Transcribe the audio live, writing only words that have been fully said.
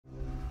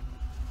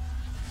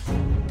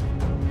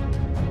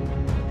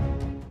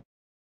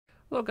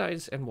Hello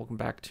guys, and welcome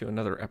back to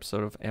another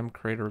episode of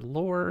MCreator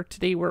Lore.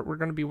 Today what we're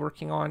going to be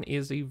working on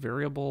is a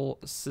variable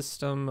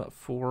system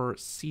for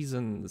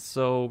seasons.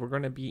 So we're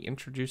going to be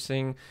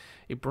introducing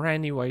a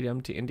brand new item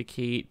to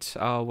indicate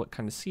what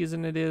kind of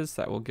season it is.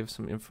 That will give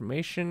some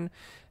information,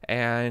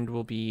 and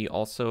we'll be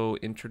also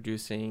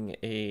introducing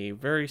a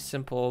very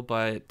simple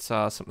but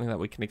something that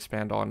we can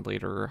expand on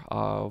later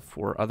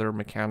for other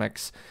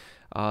mechanics.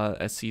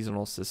 A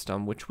seasonal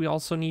system, which we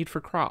also need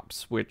for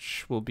crops,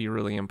 which will be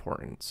really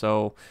important.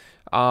 So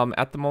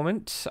at the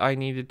moment, I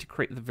needed to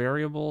create the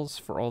variables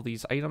for all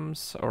these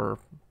items, or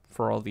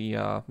for all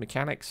the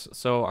mechanics.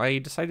 So I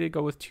decided to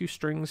go with two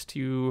strings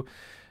to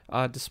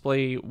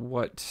display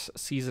what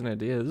season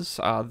it is.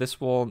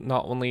 This will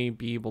not only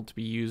be able to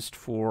be used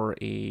for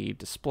a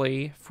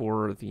display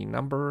for the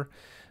number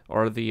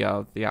or the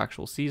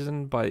actual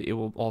season, but it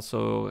will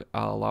also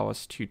allow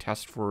us to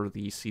test for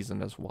the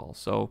season as well.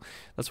 So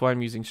that's why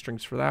I'm using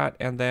strings for that.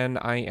 And then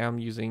I am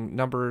using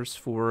numbers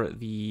for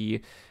the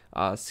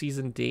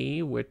season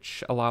day,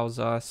 which allows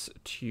us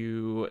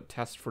to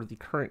test for the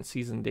current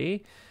season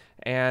day.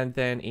 And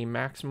then a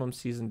maximum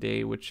season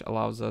day, which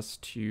allows us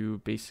to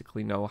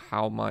basically know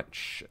how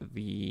much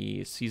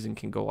the season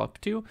can go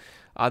up to.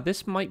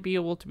 This might be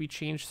able to be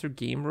changed through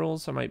game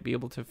rules. I might be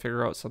able to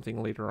figure out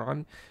something later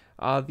on.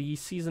 The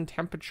season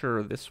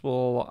temperature, this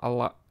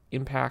will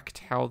impact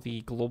how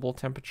the global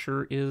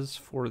temperature is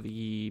for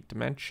the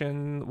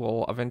dimension.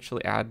 We'll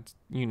eventually add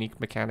unique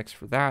mechanics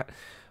for that,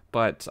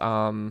 but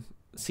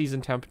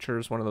season temperature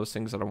is one of those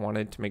things that I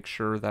wanted to make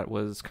sure that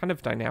was kind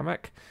of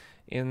dynamic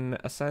in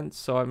a sense.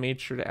 So I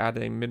made sure to add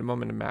a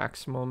minimum and a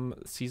maximum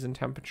season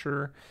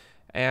temperature.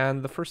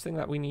 And the first thing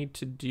that we need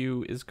to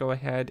do is go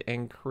ahead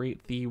and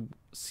create the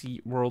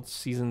world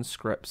season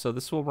script. So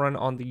this will run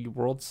on the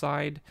world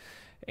side,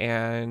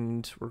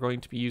 and we're going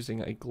to be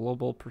using a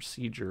global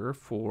procedure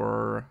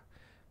for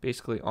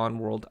basically on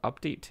world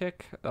update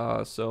tick,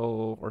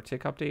 or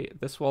tick update.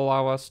 This will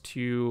allow us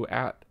to,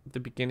 at the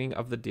beginning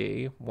of the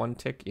day, one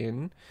tick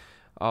in,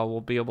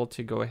 we'll be able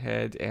to go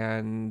ahead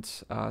and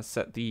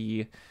set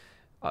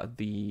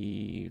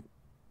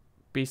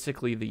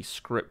basically the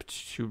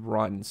script to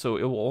run. So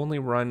it will only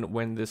run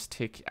when this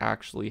tick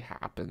actually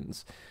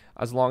happens.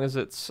 As long as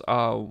it's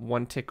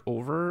one tick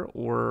over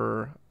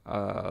or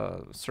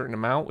a certain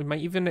amount, we might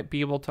even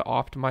be able to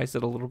optimize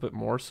it a little bit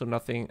more so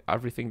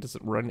everything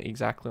doesn't run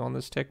exactly on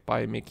this tick,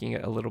 by making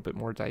it a little bit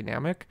more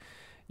dynamic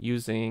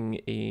using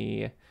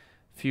a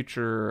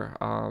future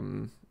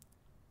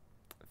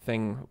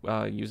thing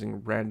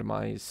using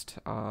randomized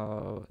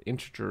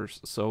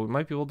integers. So we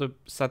might be able to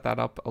set that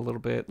up a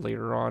little bit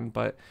later on,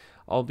 but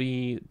I'll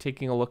be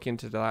taking a look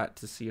into that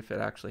to see if it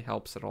actually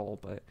helps at all.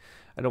 But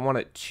I don't want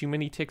it too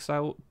many ticks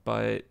out,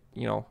 but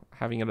you know,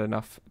 having it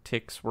enough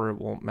ticks where it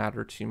won't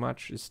matter too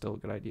much is still a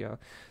good idea.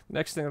 The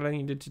next thing that I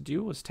needed to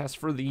do was test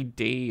for the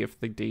day, if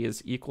the day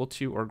is equal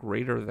to or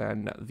greater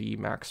than the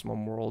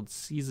maximum world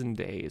season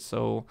day.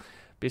 So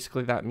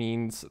basically that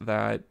means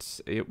that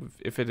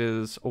if it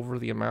is over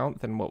the amount,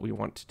 then what we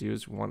want to do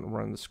is we want to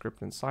run the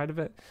script inside of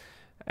it.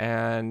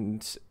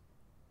 And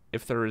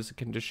if there is a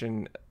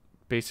condition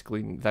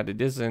basically that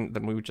it isn't,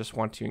 then we would just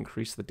want to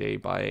increase the day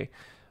by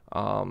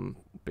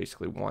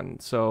basically 1.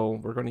 So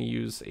we're going to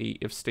use a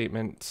if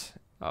statement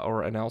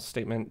or an else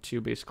statement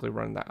to basically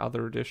run that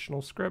other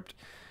additional script.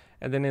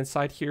 And then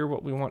inside here,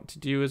 what we want to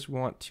do is we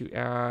want to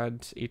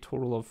add a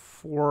total of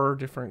 4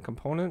 different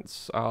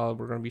components. We're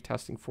going to be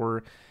testing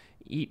for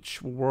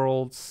each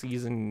world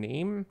season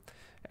name,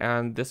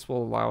 and this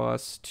will allow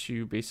us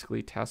to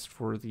basically test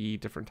for the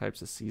different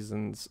types of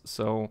seasons.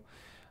 So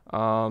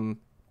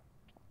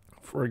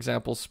for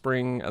example,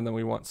 spring, and then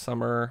we want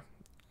summer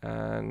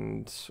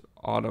and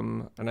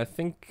autumn. And I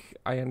think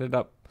I ended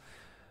up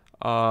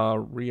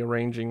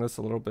rearranging this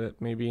a little bit,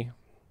 maybe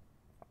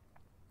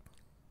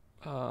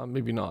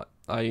not.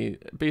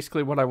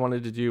 Basically what I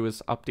wanted to do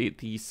is update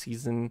the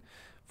season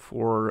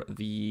for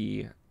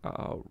the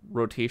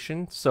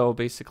rotation. So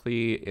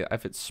basically,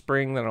 if it's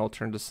spring, then it'll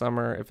turn to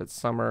summer. If it's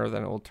summer,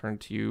 then it will turn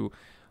to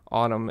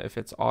autumn. If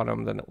it's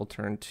autumn, then it will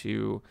turn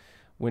to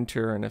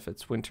winter. And if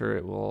it's winter,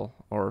 it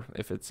will, or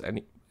if it's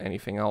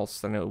anything else,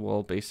 then it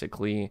will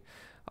basically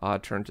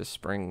turn to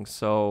spring.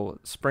 So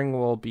spring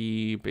will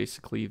be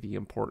basically the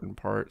important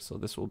part. So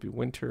this will be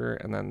winter,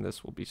 and then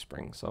this will be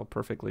spring. So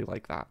perfectly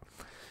like that.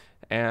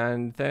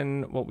 And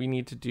then what we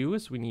need to do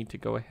is we need to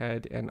go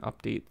ahead and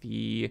update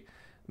the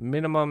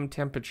minimum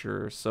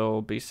temperature.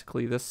 So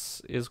basically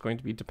this is going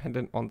to be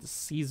dependent on the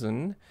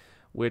season,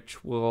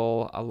 which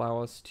will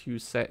allow us to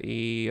set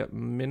a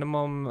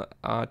minimum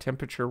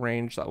temperature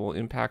range that will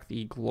impact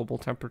the global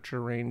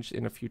temperature range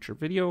in a future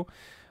video.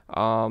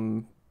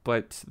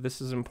 But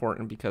this is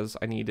important because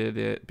I needed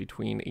it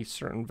between a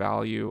certain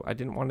value. I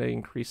didn't want to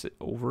increase it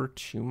over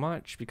too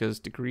much because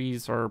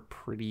degrees are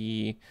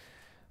pretty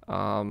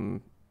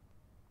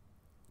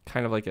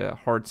kind of like a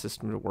hard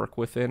system to work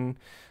within.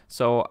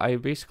 So I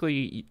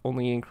basically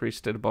only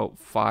increased it about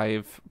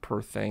 5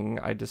 per thing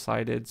I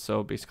decided.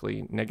 So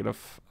basically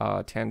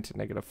 -10 to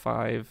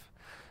 -5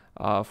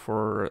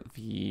 for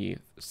the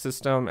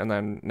system, and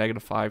then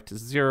 -5 to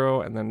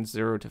 0, and then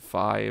 0 to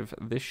 5.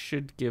 This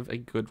should give a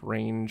good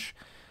range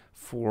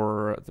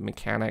for the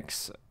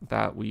mechanics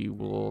that we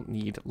will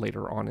need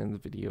later on in the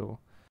video.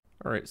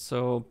 Alright,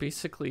 so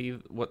basically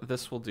what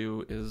this will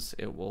do is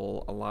it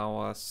will allow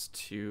us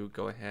to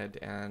go ahead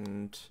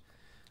and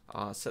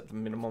set the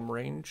minimum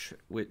range,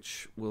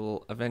 which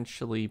will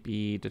eventually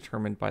be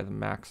determined by the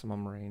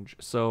maximum range.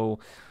 So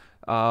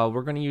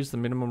we're going to use the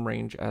minimum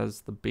range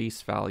as the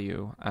base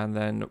value, and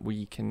then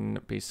we can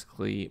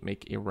basically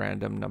make a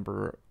random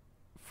number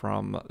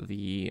from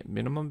the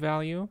minimum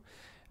value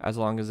as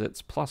long as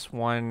it's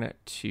 +1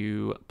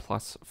 to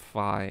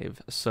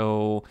 +5.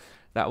 So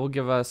that will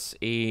give us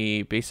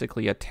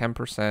basically a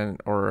 10%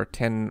 or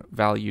 10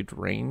 valued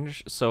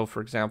range. So for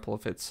example,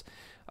 if it's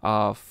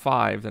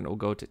 5, then it will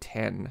go to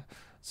 10.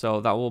 So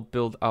that will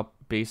build up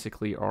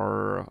basically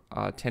our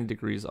 10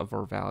 degrees of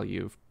our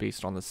value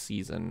based on the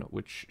season,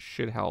 which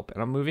should help.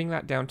 And I'm moving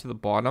that down to the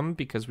bottom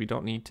because we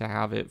don't need to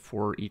have it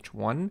for each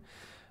one.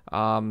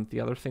 The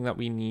other thing that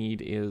we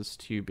need is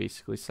to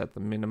basically set the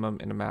minimum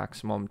and a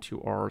maximum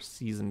to our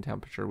season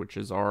temperature, which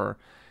is our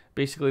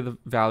basically the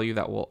value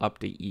that will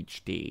update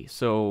each day.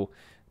 So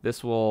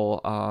this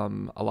will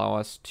allow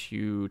us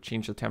to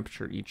change the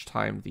temperature each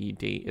time the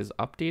day is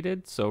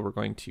updated. So we're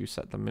going to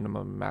set the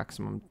minimum and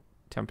maximum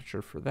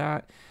temperature for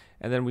that.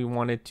 And then we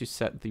wanted to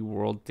set the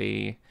world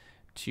day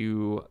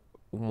to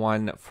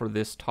 1 for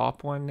this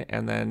top one,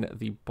 and then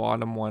the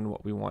bottom one,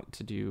 what we want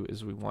to do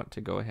is we want to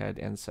go ahead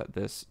and set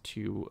this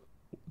to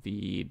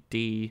the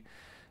day,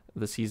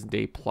 the season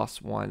day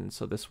 +1.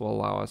 So this will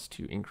allow us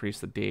to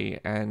increase the day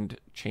and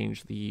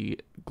change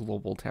the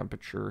global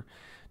temperature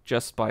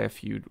just by a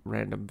few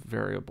random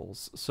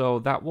variables. So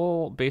that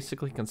will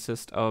basically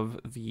consist of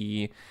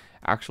the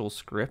actual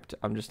script.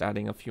 I'm just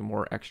adding a few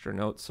more extra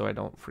notes so I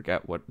don't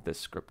forget what this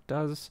script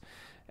does.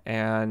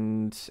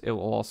 And it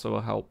will also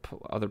help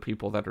other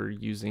people that are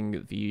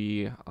using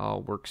the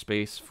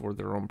workspace for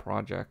their own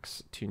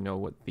projects to know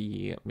what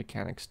the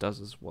mechanics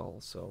does as well.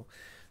 So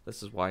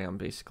this is why I'm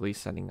basically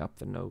setting up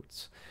the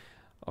notes.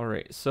 All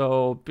right,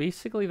 so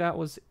basically that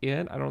was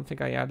it. I don't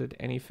think I added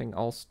anything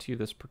else to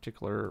this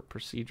particular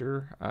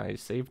procedure. I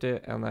saved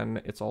it, and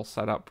then it's all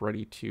set up,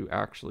 ready to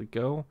actually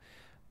go.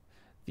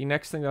 The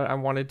next thing that I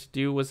wanted to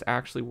do was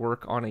actually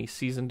work on a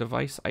season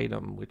device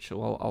item, which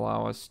will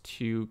allow us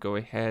to go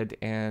ahead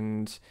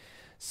and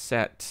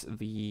set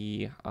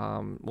the,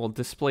 will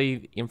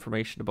display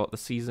information about the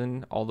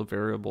season, all the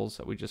variables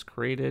that we just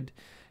created.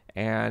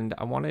 And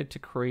I wanted to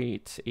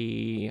create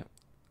a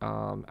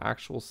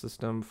actual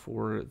system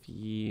for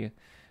the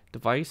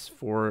device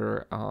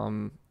for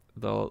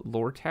the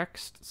lore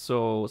text.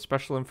 So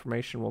special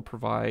information will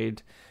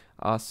provide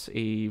us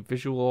a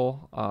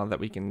visual that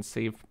we can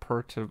save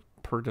per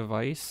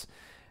device,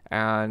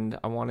 and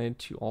I wanted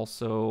to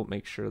also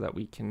make sure that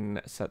we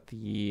can set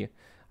the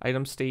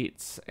item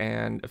states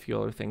and a few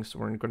other things. So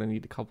we're going to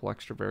need a couple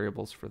extra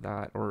variables for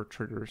that, or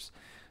triggers.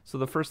 So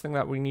the first thing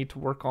that we need to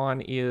work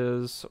on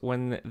is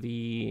when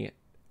the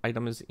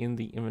item is in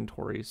the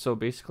inventory. So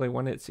basically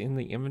when it's in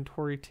the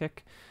inventory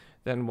tick,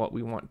 then what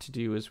we want to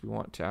do is we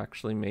want to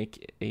actually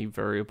make a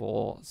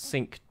variable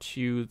sync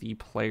to the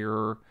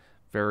player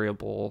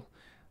variable,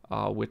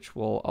 which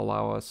will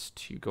allow us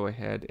to go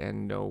ahead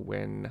and know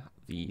when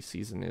the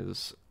season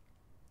is,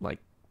 like,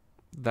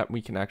 that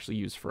we can actually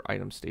use for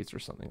item states or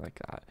something like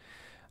that.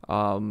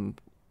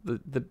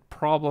 The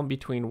problem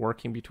between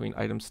working between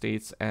item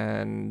states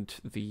and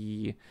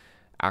the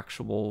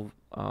actual,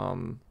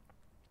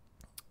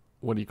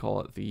 what do you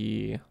call it,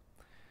 the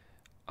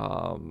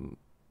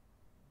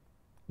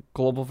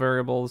global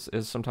variables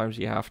is sometimes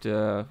you have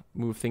to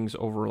move things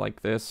over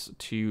like this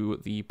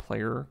to the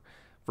player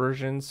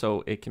version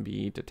so it can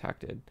be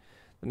detected.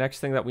 The next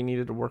thing that we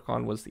needed to work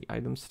on was the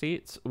item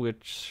states,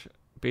 which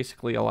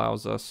basically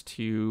allows us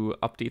to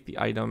update the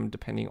item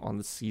depending on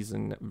the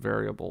season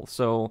variable.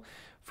 So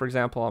for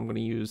example, I'm going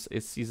to use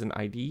a season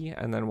ID,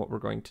 and then what we're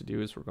going to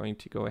do is we're going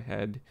to go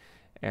ahead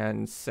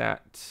and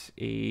set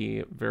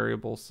a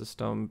variable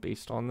system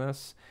based on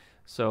this.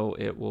 So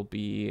it will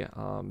be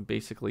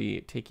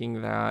basically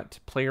taking that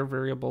player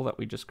variable that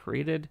we just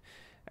created,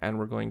 and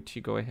we're going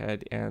to go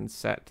ahead and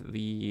set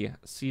the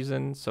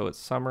season. So it's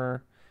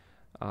summer,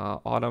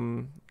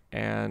 autumn,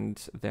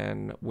 and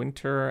then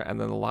winter, and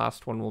then the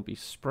last one will be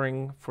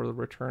spring for the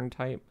return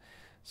type.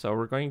 So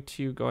we're going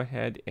to go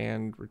ahead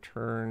and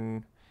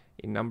return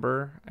a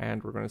number,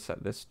 and we're going to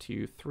set this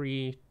to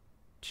 3,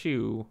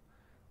 2,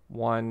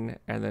 1,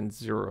 and then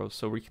 0.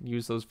 So we can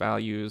use those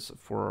values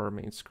for our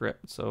main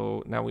script.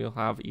 So now we'll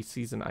have a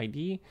season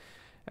ID,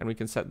 and we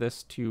can set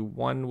this to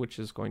 1, which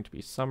is going to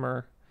be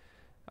summer,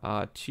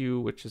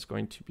 2, which is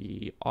going to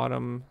be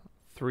autumn,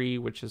 3,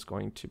 which is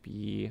going to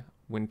be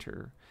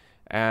winter,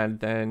 and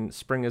then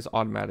spring is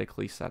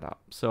automatically set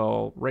up.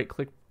 So right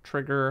click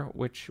trigger,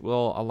 which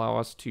will allow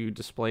us to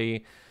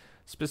display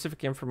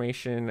specific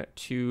information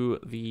to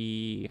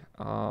the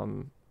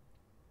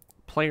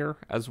player,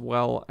 as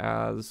well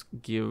as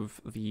give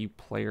the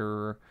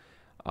player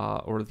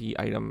or the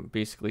item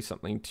basically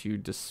something to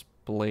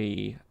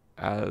display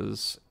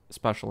as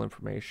special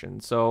information.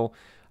 So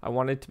I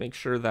wanted to make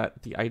sure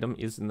that the item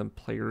is in the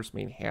player's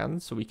main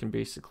hand, so we can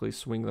basically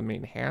swing the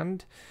main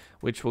hand,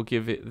 which will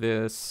give it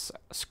this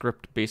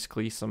script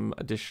basically some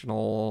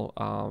additional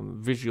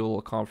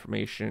visual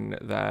confirmation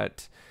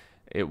that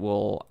it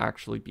will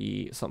actually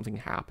be something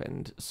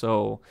happened.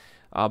 So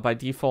by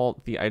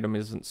default, the item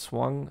isn't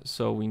swung,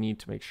 so we need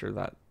to make sure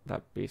that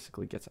that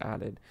basically gets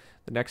added.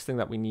 The next thing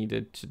that we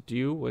needed to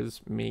do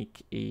was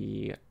make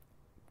a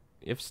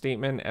if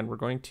statement, and we're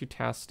going to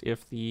test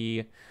if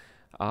the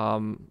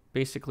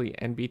basically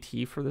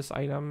NBT for this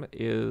item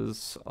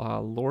is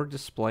lore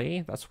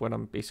display. That's what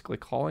I'm basically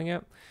calling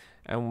it.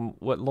 And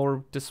what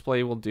lore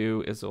display will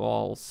do is it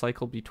will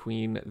cycle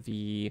between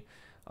the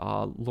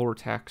lore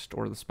text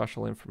or the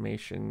special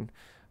information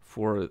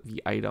for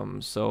the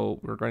item. So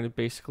we're going to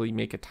basically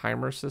make a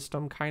timer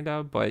system kind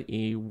of, but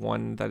a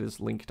one that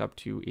is linked up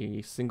to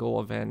a single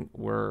event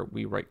where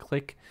we right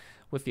click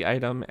with the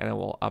item and it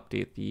will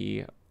update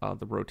the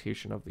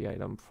rotation of the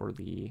item for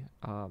the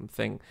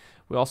thing.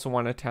 We also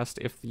want to test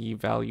if the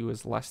value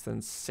is less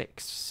than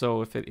 6.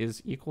 So if it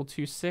is equal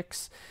to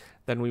 6,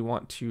 then we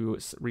want to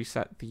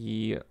reset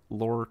the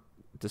lore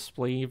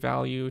display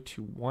value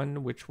to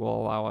 1, which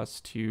will allow us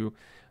to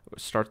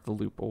start the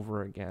loop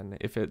over again.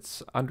 If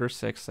it's under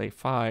 6, say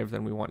 5,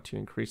 then we want to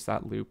increase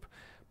that loop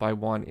by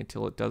 1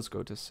 until it does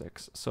go to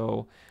 6.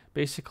 So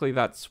basically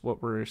that's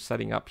what we're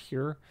setting up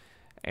here.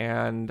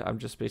 And I'm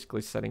just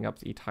basically setting up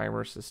the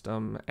timer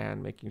system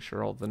and making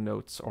sure all the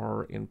notes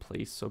are in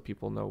place so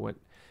people know what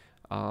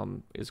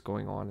is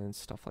going on and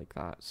stuff like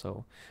that.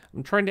 So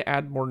I'm trying to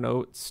add more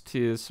notes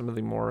to some of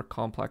the more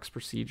complex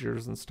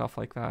procedures and stuff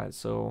like that,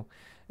 so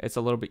it's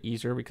a little bit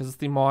easier because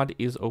the mod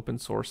is open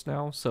source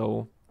now.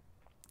 So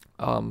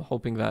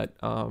hoping that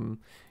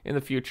in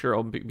the future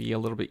it'll be a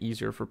little bit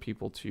easier for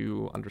people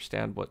to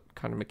understand what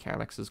kind of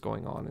mechanics is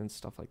going on and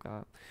stuff like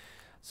that.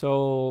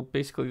 So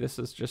basically this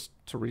is just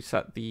to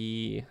reset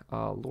the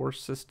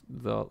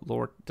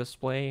lore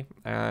display,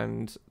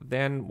 and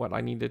then what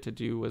I needed to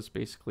do was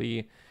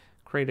basically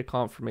create a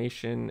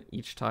confirmation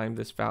each time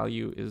this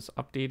value is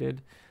updated.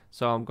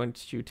 So I'm going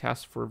to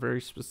test for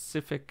very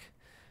specific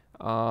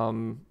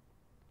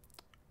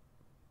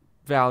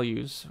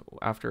values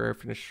after I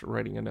finish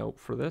writing a note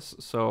for this.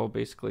 So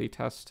basically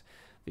test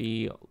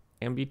the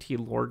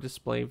MBT lore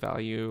display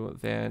value,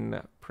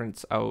 then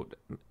prints out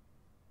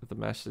the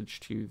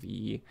message to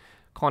the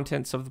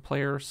contents of the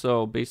player.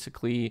 So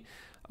basically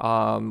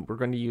we're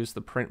going to use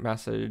the print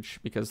message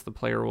because the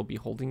player will be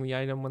holding the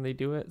item when they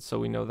do it, so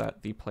we know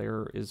that the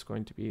player is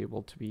going to be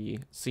able to be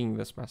seeing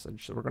this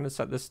message. So we're going to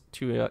set this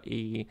to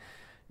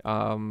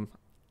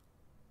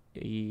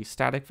a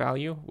static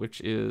value, which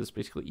is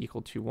basically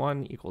equal to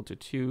 1, equal to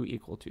 2,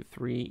 equal to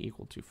 3,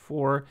 equal to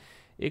 4,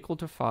 equal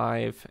to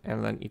 5,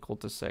 and then equal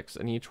to 6.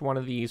 And each one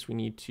of these we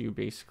need to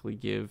basically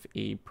give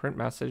a print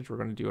message. We're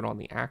going to do it on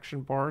the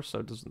action bar so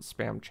it doesn't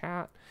spam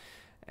chat.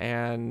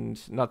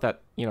 And not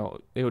that, you know,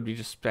 it would be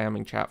just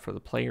spamming chat for the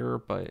player,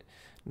 but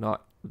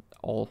not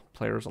all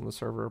players on the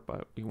server,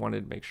 but we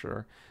wanted to make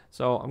sure.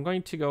 So I'm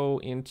going to go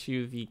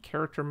into the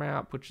character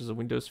map, which is a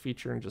Windows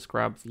feature, and just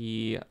grab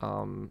the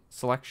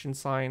selection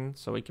sign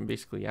so we can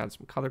basically add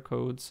some color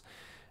codes.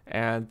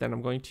 And then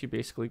I'm going to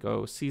basically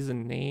go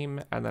season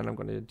name, and then I'm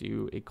going to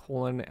do a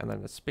colon and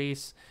then a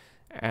space,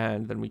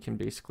 and then we can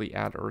basically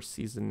add our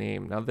season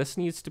name. Now this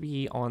needs to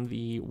be on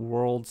the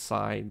world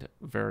side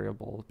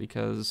variable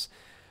because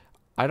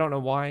I don't know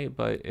why,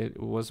 but it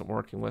wasn't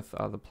working with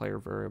the player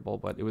variable,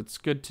 but it was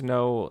good to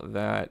know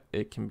that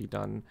it can be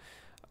done.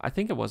 I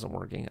think it wasn't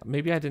working.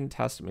 Maybe I didn't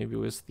test it. Maybe it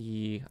was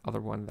the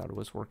other one that I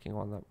was working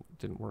on that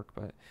didn't work,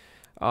 but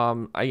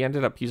I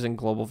ended up using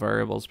global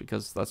variables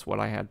because that's what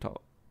I had to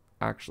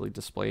actually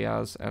display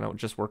as, and it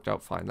just worked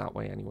out fine that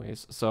way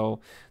anyways.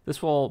 So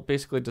this will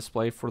basically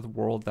display for the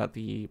world that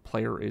the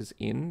player is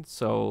in,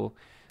 so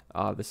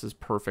this is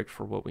perfect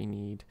for what we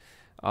need.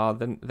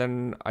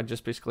 Then I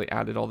just basically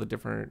added all the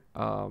different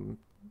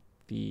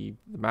the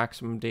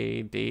maximum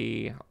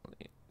day,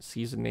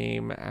 season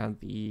name, and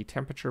the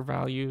temperature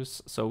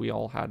values, so we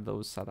all had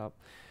those set up.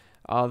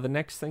 The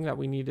next thing that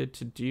we needed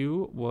to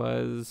do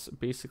was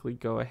basically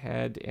go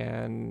ahead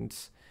and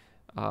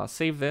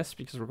save this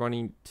because we're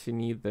going to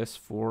need this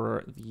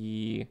for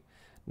the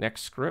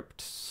next script.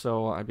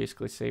 So I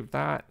basically saved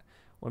that,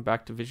 went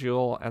back to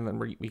visual, and then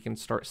we can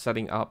start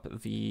setting up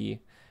the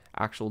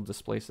actual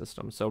display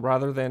system. So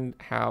rather than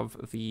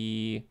have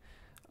the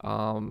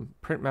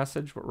print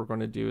message, what we're going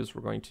to do is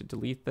we're going to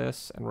delete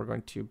this, and we're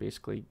going to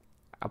basically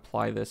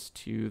apply this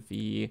to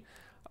the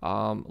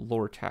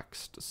lore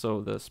text, so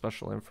the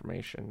special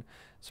information.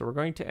 So we're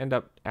going to end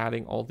up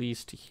adding all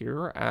these to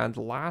here, and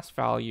the last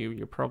value,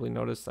 you'll probably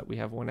notice that we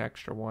have one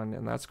extra one,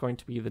 and that's going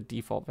to be the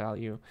default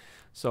value.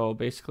 So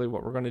basically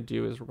what we're going to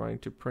do is we're going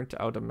to print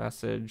out a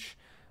message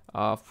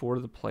for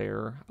the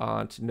player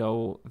to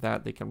know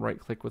that they can right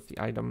click with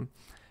the item,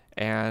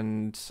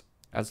 and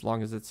as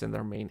long as it's in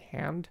their main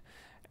hand.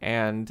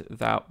 and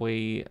that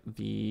way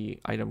the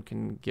item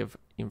can give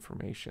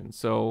information.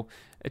 So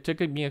it took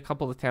me a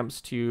couple of attempts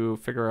to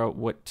figure out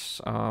what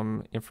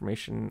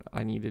information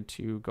I needed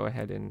to go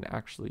ahead and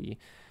actually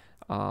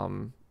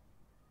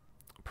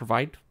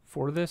provide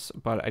for this,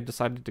 but I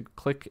decided to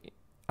click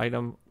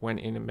item when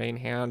in a main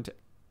hand.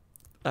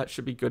 That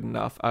should be good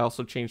enough. I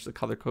also changed the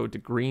color code to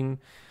green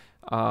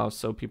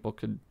so people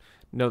could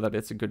know that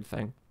it's a good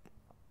thing.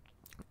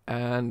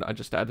 And I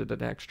just added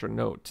an extra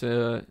note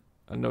to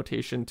a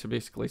notation to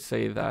basically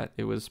say that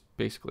it was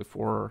basically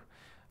for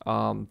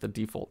the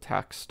default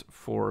text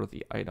for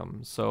the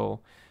item. So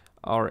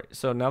all right,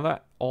 so now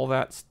that all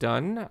that's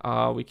done,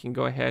 we can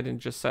go ahead and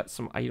just set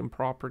some item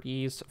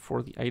properties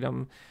for the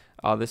item.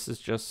 This is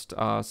just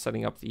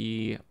setting up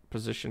the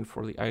position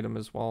for the item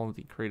as well in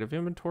the creative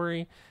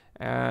inventory,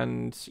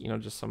 and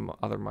just some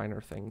other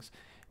minor things.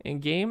 In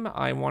game,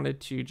 I wanted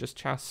to just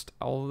test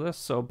all of this.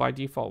 So by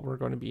default, we're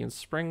going to be in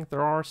spring.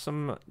 There are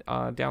some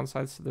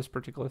downsides to this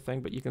particular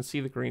thing, but you can see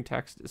the green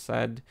text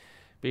said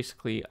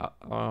basically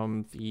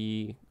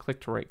the click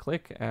to right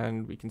click,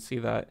 and we can see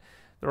that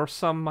there are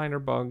some minor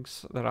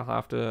bugs that I'll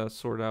have to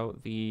sort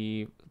out.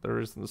 There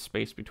is the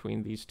space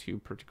between these two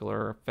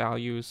particular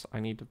values.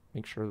 I need to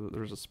make sure that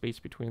there's a space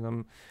between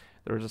them.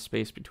 There's a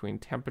space between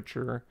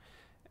temperature,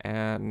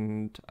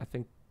 and I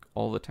think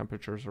all the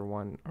temperatures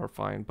are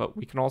fine, but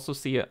we can also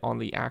see it on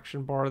the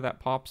action bar that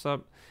pops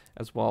up,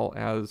 as well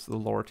as the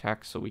lore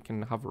text, so we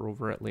can hover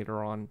over it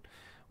later on,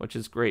 which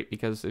is great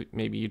because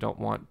maybe you don't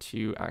want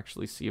to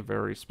actually see a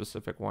very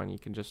specific one. You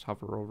can just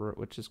hover over it,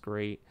 which is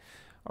great.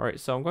 All right,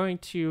 so I'm going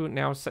to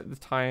now set the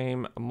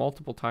time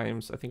multiple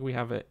times. I think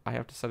I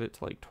have to set it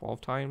to like 12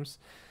 times.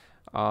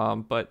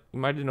 But you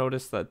might have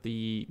noticed that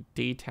the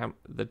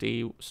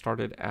day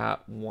started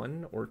at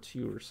 1 or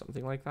 2 or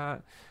something like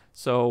that.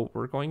 So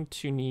we're going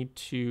to need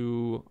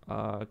to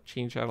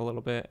change that a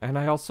little bit. And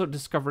I also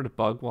discovered a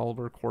bug while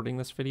recording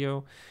this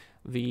video.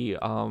 The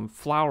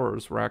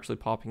flowers were actually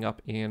popping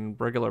up in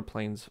regular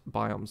plains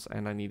biomes,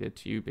 and I needed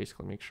to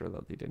basically make sure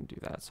that they didn't do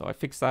that. So I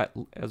fixed that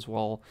as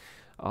well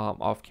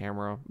off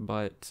camera,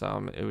 but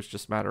it was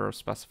just a matter of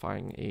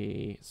specifying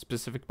a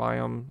specific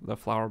biome, the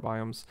flower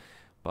biomes.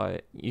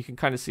 But you can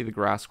kind of see the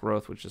grass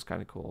growth, which is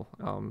kind of cool.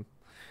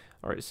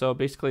 All right, so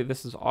basically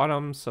this is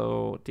autumn,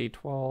 so day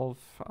 12,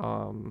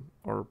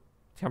 or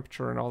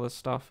temperature and all this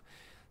stuff.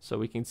 So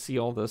we can see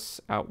all this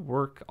at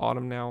work,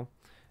 autumn now.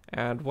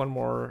 And one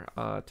more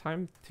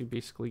time to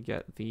basically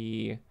get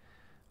the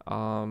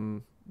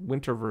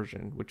winter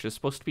version, which is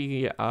supposed to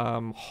be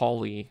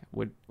holly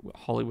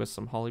with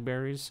some holly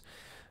berries.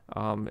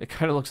 It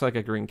kind of looks like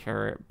a green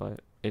carrot,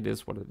 but it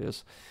is what it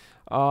is.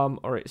 All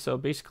right, so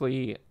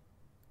basically,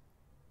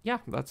 yeah,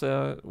 that's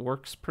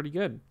works pretty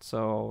good.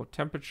 So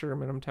temperature,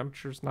 minimum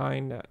temperature is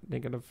 9,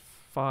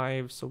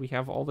 -5. So we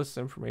have all this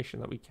information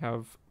that we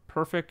have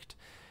perfect.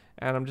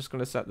 And I'm just going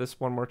to set this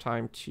one more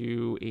time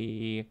to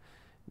a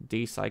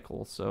day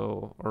cycle,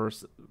 so, or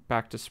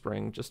back to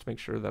spring, just to make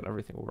sure that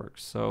everything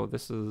works. So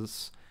this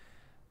is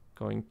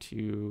going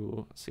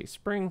to say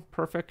spring,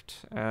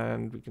 perfect,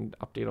 and we can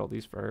update all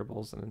these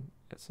variables, and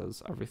it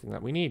says everything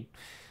that we need.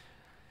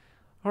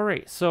 All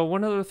right, so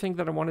one other thing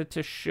that I wanted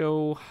to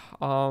show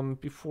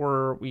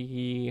before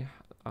we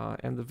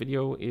end the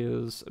video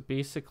is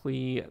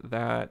basically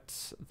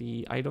that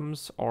the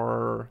items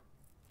are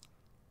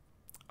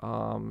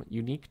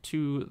unique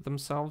to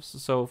themselves.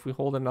 So if we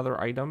hold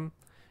another item,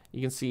 you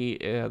can see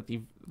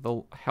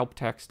the help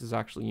text is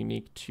actually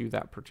unique to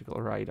that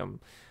particular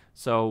item.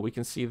 So we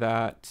can see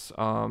that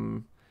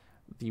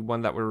the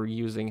one that we're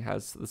using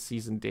has the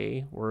season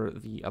day, where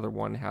the other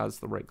one has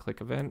the right click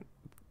event.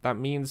 That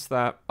means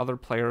that other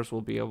players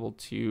will be able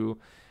to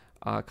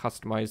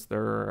customize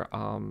their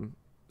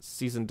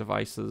season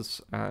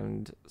devices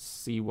and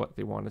see what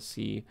they want to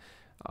see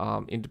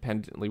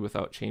independently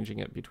without changing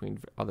it between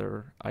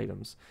other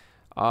items.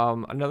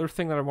 Another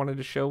thing that I wanted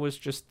to show was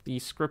just the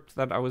script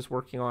that I was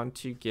working on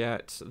to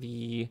get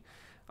the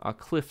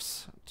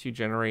cliffs to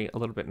generate a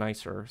little bit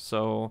nicer.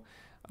 So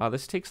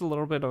this takes a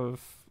little bit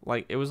of,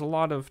 it was a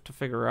lot to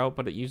figure out,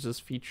 but it uses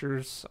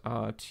features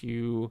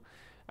to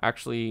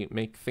actually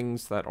make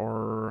things that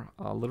are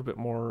a little bit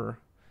more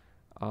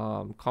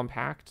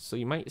compact. So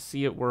you might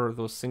see it where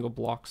those single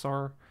blocks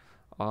are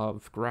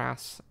of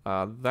grass.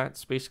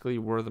 That's basically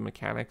where the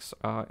mechanics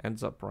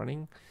ends up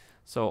running.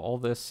 So all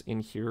this in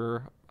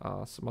here,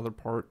 some other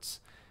parts,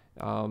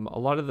 a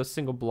lot of the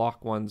single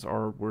block ones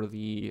are where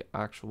the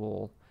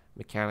actual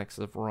mechanics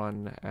have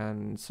run,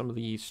 and some of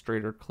the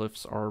straighter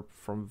cliffs are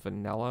from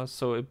vanilla.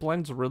 So it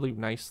blends really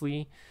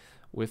nicely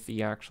with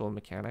the actual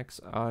mechanics.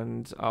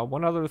 And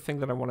one other thing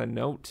that I want to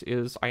note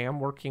is I am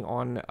working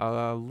on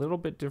a little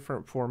bit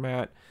different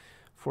format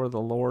for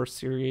the lore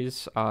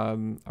series.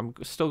 I'm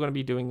still going to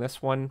be doing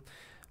this one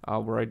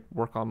where I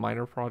work on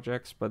minor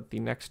projects, but the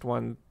next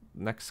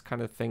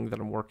kind of thing that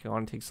I'm working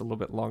on takes a little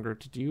bit longer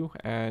to do,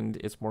 and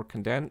it's more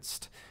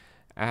condensed,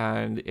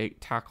 and it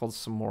tackles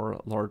some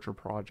more larger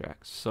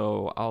projects.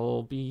 So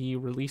I'll be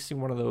releasing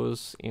one of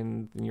those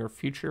in the near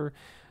future.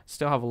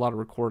 Still have a lot of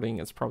recording.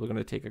 It's probably going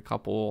to take a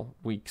couple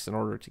weeks in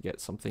order to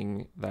get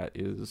something that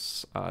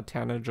is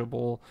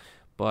tangible,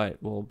 but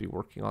we'll be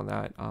working on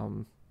that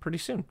pretty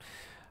soon.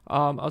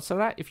 Outside of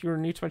that, if you're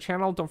new to my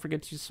channel, don't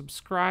forget to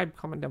subscribe,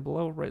 comment down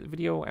below, rate the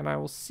video, and I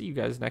will see you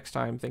guys next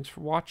time. Thanks for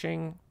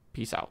watching.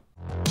 Peace out.